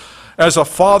us. As a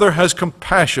father has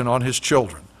compassion on his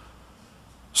children,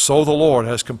 so the Lord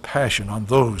has compassion on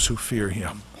those who fear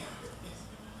him.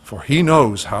 For he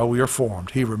knows how we are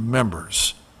formed. He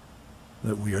remembers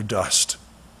that we are dust.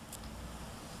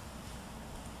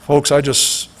 Folks, I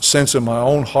just sense in my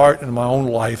own heart and in my own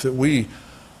life that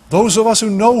those of us who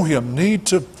know him, need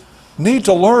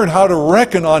to learn how to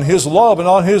reckon on his love and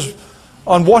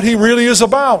on what he really is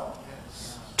about.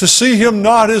 To see him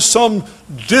not as some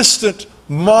distant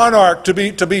monarch to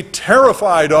be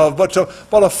terrified of, but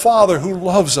a father who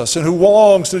loves us and who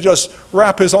longs to just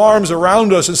wrap his arms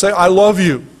around us and say, I love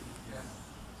you.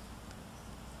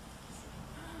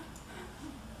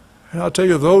 And I'll tell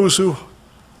you, those who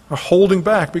are holding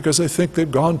back because they think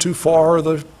they've gone too far or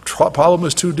the problem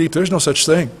is too deep, there's no such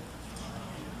thing.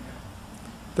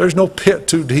 There's no pit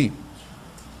too deep.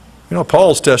 You know,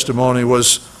 Paul's testimony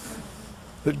was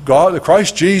that that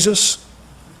Christ Jesus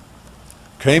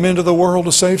came into the world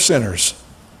to save sinners.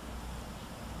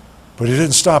 But he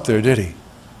didn't stop there, did he?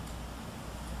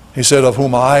 He said, of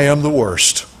whom I am the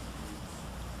worst.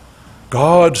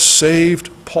 God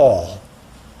saved Paul,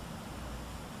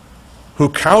 who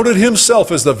counted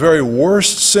himself as the very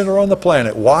worst sinner on the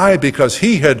planet. Why? Because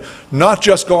he had not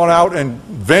just gone out and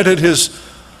vented his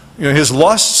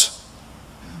lusts,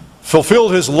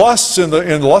 fulfilled his lusts in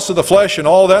the lust of the flesh and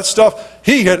all that stuff.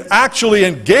 He had actually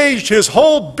engaged his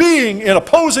whole being in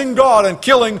opposing God and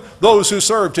killing those who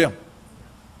served him.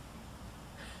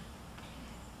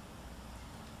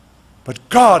 But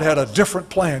God had a different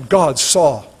plan. God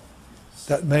saw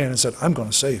that man and said, I'm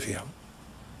going to save him.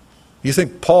 You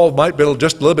think Paul might be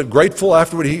just a little bit grateful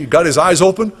after he got his eyes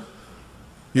open?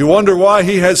 You wonder why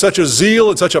he had such a zeal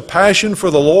and such a passion for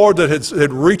the Lord that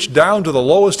had reached down to the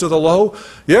lowest of the low?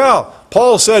 Yeah,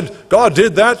 Paul said, God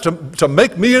did that to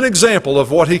make me an example of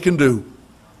what he can do.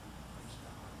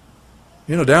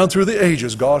 You know, down through the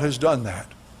ages, God has done that.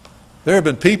 There have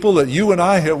been people that you and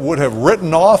I would have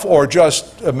written off or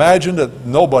just imagined that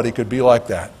nobody could be like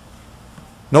that.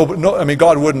 God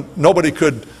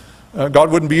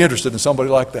wouldn't be interested in somebody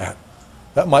like that.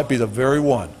 That might be the very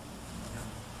one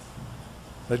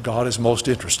that God is most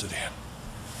interested in.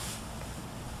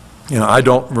 You know, I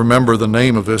don't remember the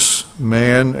name of this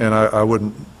man, and I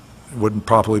wouldn't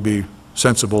probably be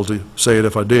sensible to say it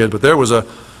if I did, but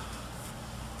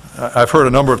I've heard a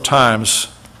number of times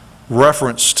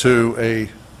reference to a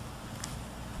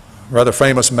rather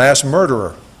famous mass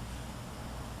murderer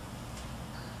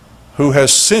who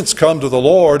has since come to the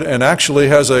Lord and actually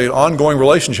has an ongoing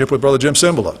relationship with Brother Jim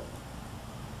Cymbala.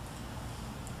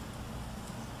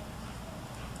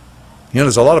 You know,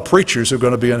 there's a lot of preachers who are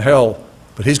going to be in hell,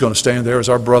 but he's going to stand there as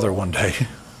our brother one day.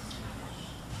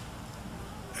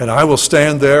 And I will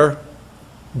stand there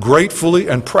gratefully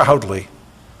and proudly.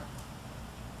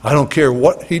 I don't care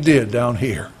what he did down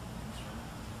here.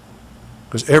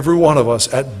 Because every one of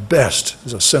us, at best,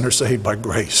 is a sinner saved by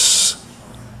grace.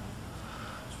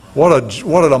 What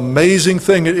an amazing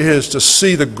thing it is to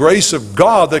see the grace of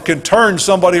God that can turn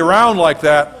somebody around like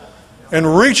that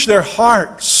and reach their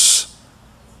hearts.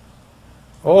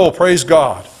 Oh, praise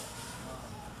God.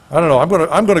 I don't know,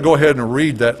 I'm going to go ahead and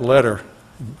read that letter.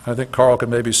 I think Carl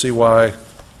can maybe see why I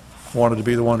wanted to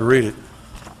be the one to read it.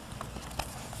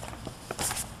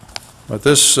 But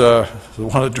this, the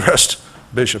one addressed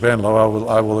Bishop Enlow,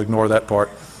 I will ignore that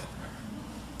part.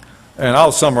 And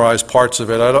I'll summarize parts of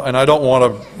it. I don't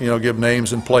want to, give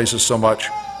names and places so much.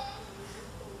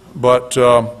 But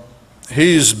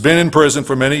he's been in prison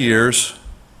for many years.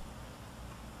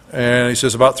 And he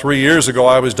says, about 3 years ago,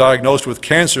 I was diagnosed with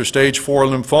cancer, stage 4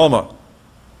 lymphoma.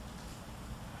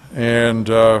 And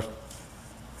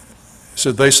he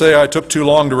said, they say I took too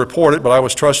long to report it, but I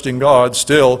was trusting God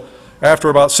still. After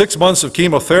about 6 months of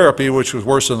chemotherapy, which was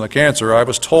worse than the cancer, I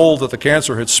was told that the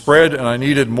cancer had spread and I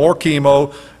needed more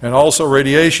chemo and also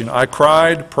radiation. I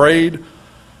cried, prayed,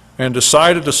 and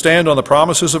decided to stand on the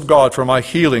promises of God for my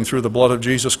healing through the blood of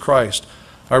Jesus Christ.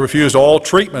 I refused all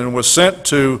treatment and was sent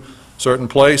to a certain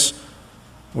place,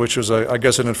 which was, I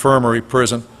guess, an infirmary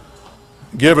prison.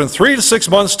 Given 3 to 6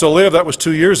 months to live. That was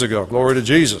 2 years ago. Glory to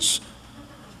Jesus.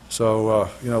 So,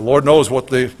 Lord knows what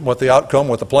the outcome,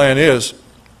 what the plan is.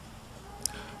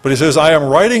 But he says, I am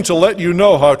writing to let you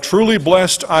know how truly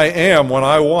blessed I am when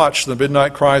I watch the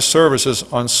Midnight Cry services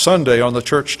on Sunday on the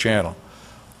church channel.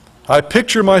 I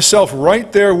picture myself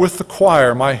right there with the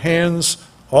choir, my hands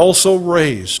also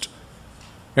raised.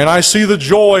 And I see the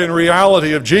joy and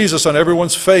reality of Jesus on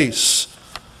everyone's face.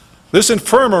 This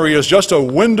infirmary is just a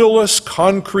windowless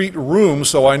concrete room,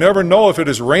 so I never know if it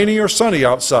is rainy or sunny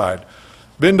outside.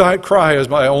 Midnight Cry is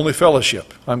my only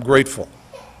fellowship. I'm grateful.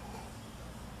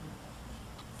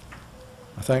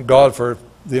 I thank God for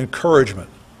the encouragement.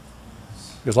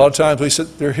 Because a lot of times we sit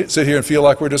here and feel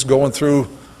like we're just going through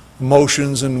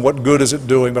motions and what good is it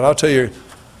doing. But I'll tell you,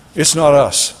 it's not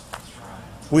us.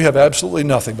 We have absolutely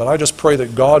nothing. But I just pray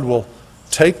that God will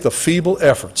take the feeble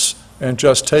efforts and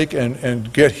just take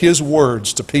and get His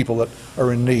words to people that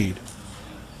are in need.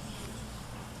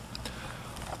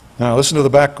 Now listen to the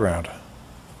background.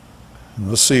 And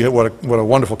let's see what a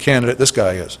wonderful candidate this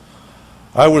guy is.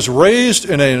 I was raised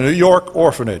in a New York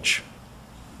orphanage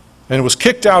and was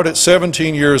kicked out at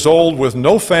 17 years old with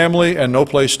no family and no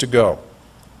place to go.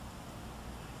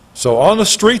 So on the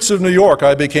streets of New York,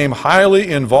 I became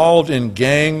highly involved in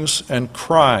gangs and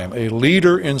crime, a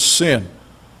leader in sin.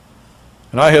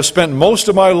 And I have spent most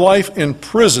of my life in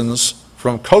prisons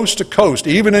from coast to coast,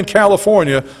 even in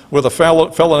California with a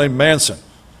fellow named Manson.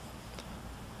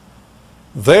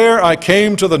 There I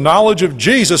came to the knowledge of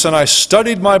Jesus and I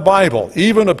studied my Bible,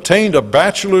 even obtained a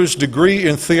bachelor's degree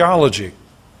in theology.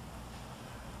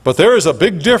 But there is a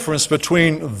big difference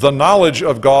between the knowledge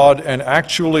of God and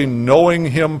actually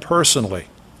knowing Him personally.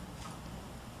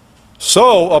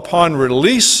 So, upon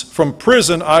release from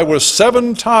prison, I was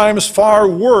 7 times far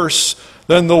worse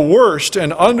than the worst,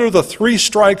 and under the 3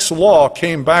 strikes law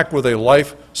came back with a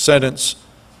life sentence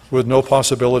with no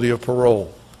possibility of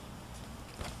parole.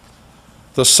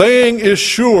 The saying is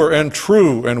sure and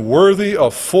true and worthy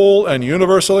of full and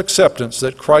universal acceptance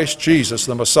that Christ Jesus,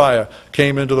 the Messiah,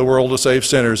 came into the world to save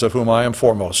sinners, of whom I am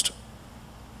foremost.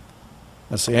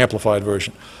 That's the Amplified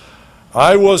Version.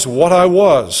 I was what I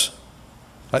was.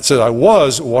 It says I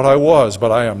was what I was, but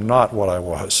I am not what I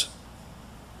was.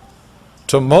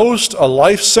 To most, a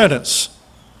life sentence,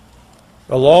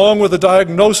 along with a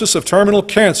diagnosis of terminal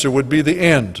cancer, would be the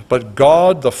end. But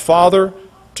God, the Father,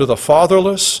 to the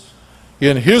fatherless,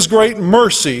 in His great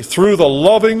mercy, through the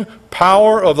loving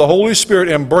power of the Holy Spirit,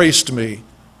 embraced me.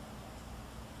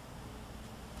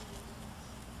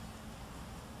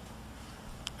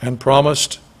 And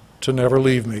promised to never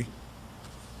leave me.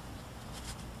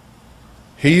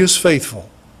 He is faithful,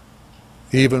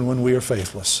 even when we are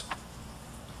faithless.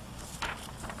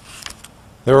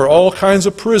 There are all kinds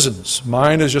of prisons.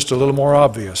 Mine is just a little more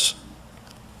obvious.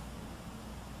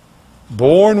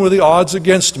 Born with the odds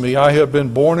against me, I have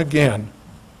been born again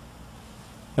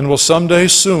and will someday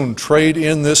soon trade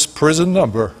in this prison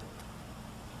number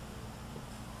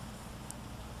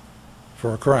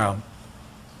for a crown.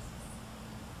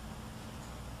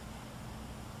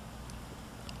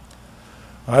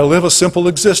 I live a simple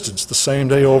existence the same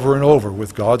day over and over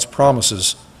with God's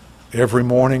promises every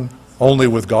morning, only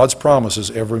with God's promises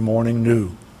every morning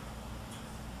new.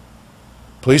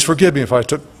 Please forgive me if I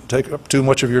take up too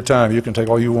much of your time. You can take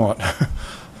all you want.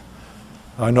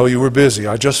 I know you were busy.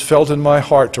 I just felt in my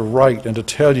heart to write and to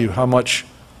tell you how much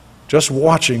just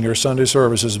watching your Sunday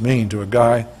services mean to a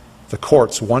guy the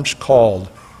courts once called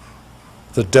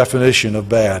the definition of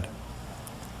bad.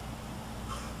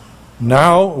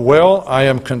 Now, well, I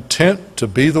am content to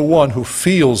be the one who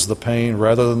feels the pain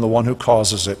rather than the one who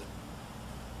causes it.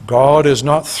 God is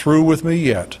not through with me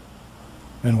yet.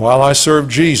 And while I serve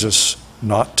Jesus,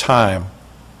 not time,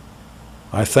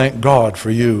 I thank God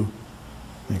for you.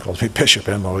 He calls me Bishop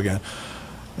Enlow again.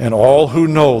 And all who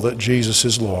know that Jesus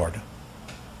is Lord.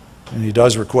 And he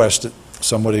does request that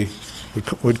somebody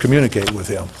would communicate with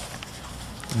him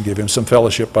and give him some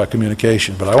fellowship by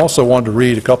communication. But I also wanted to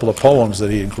read a couple of poems that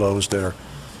he enclosed there.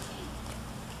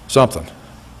 Something.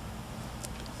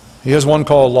 He has one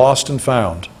called Lost and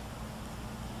Found.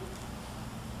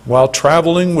 While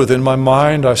traveling within my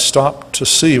mind, I stopped to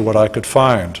see what I could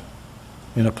find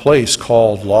in a place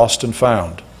called Lost and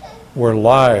Found, where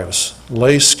lives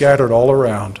lay scattered all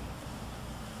around.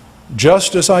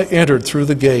 Just as I entered through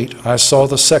the gate, I saw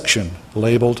the section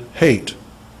labeled Hate,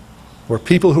 where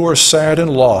people who are sad and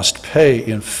lost pay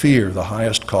in fear the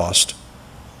highest cost.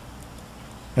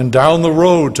 And down the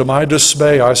road, to my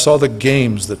dismay, I saw the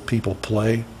games that people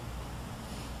play,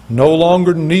 no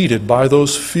longer needed by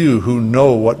those few who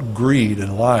know what greed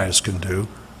and lies can do.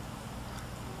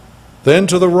 Then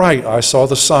to the right, I saw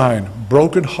the sign,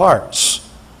 Broken Hearts,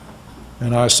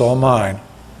 and I saw mine.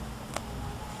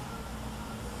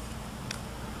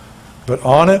 But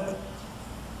on it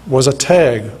was a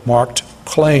tag marked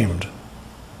Claimed,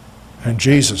 and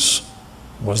Jesus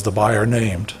was the buyer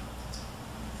named.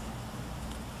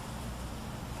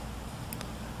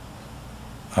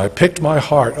 I picked my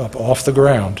heart up off the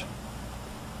ground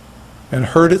and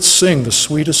heard it sing the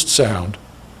sweetest sound,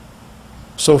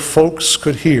 so folks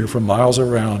could hear from miles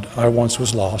around. I once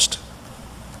was lost,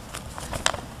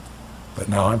 but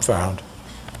now I'm found.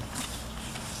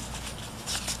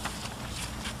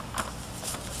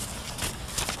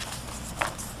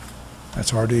 That's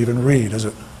hard to even read,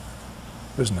 isn't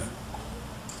it?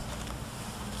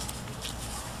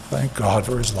 Thank God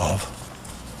for His love.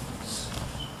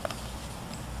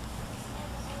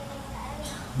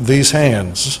 These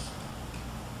hands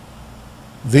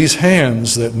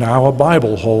that now a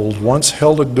Bible hold, once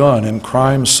held a gun in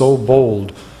crime so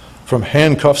bold. From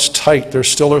handcuffs tight, there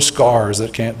still are scars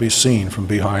that can't be seen from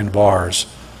behind bars.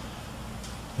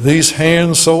 These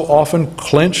hands so often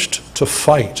clenched to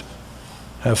fight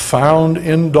have found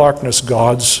in darkness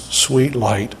God's sweet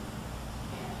light.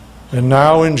 And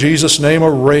now in Jesus' name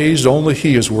are raised, only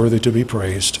He is worthy to be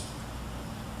praised.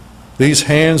 These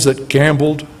hands that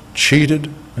gambled,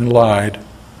 cheated, and lied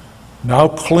now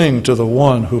cling to the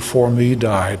one who for me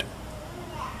died.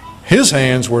 His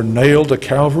hands were nailed to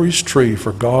Calvary's tree,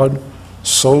 for God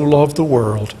so loved the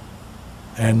world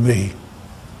and me.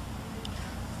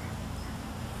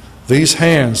 These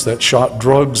hands that shot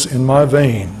drugs in my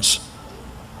veins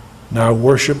now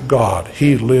worship God.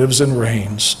 He lives and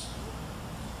reigns.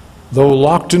 Though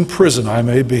locked in prison I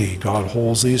may be, God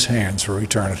holds these hands for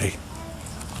eternity.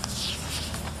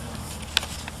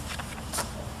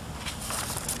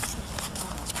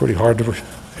 It's pretty hard to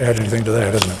add anything to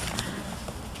that, isn't it?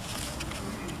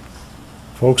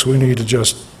 Folks, we need to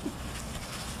just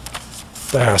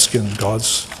bask in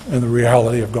the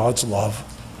reality of God's love.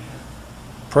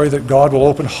 Pray that God will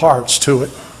open hearts to it,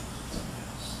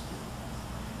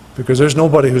 because there's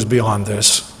nobody who's beyond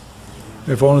this.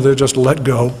 If only they'll just let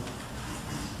go.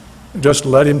 Just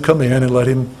let Him come in and let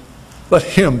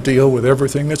Him deal with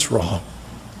everything that's wrong.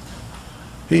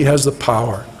 He has the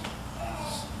power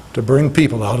to bring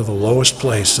people out of the lowest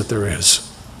place that there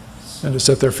is and to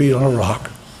set their feet on a rock.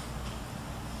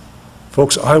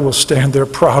 Folks, I will stand there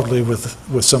proudly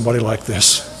with somebody like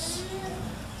this.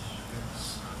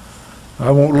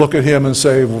 I won't look at him and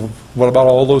say, well, what about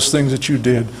all those things that you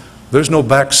did? There's no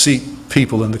backseat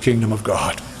people in the kingdom of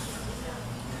God.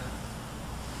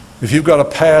 If you've got a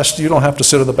past, you don't have to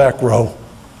sit in the back row.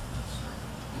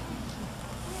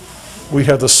 We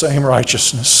have the same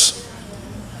righteousness.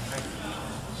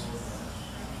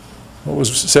 What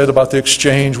was said about the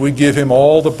exchange, we give Him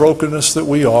all the brokenness that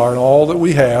we are and all that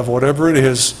we have, whatever it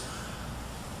is,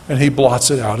 and He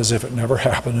blots it out as if it never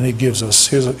happened, and He gives us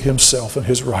Himself and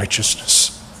His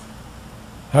righteousness.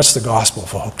 That's the gospel,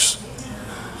 folks.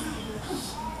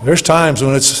 There's times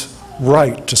when it's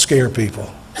right to scare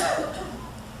people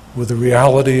with the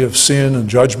reality of sin and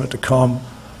judgment to come.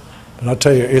 And I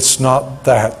tell you, it's not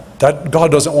that.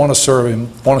 God doesn't want us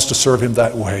to serve Him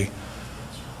that way.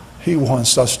 He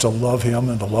wants us to love Him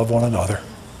and to love one another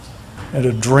and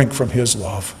to drink from His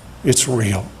love. It's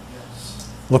real.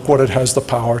 Look what it has the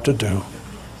power to do.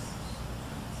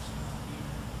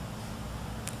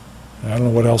 And I don't know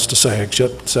what else to say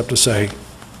except to say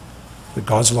that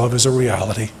God's love is a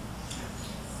reality.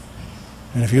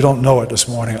 And if you don't know it this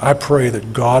morning, I pray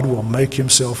that God will make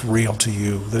Himself real to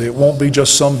you, that it won't be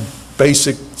just some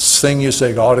basic thing you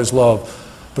say, God is love,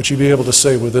 but you'll be able to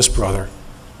say with this brother,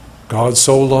 God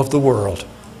so loved the world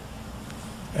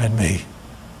and me.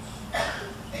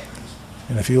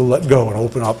 And if you'll let go and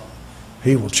open up,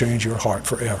 He will change your heart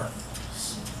forever.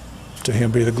 To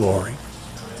Him be the glory.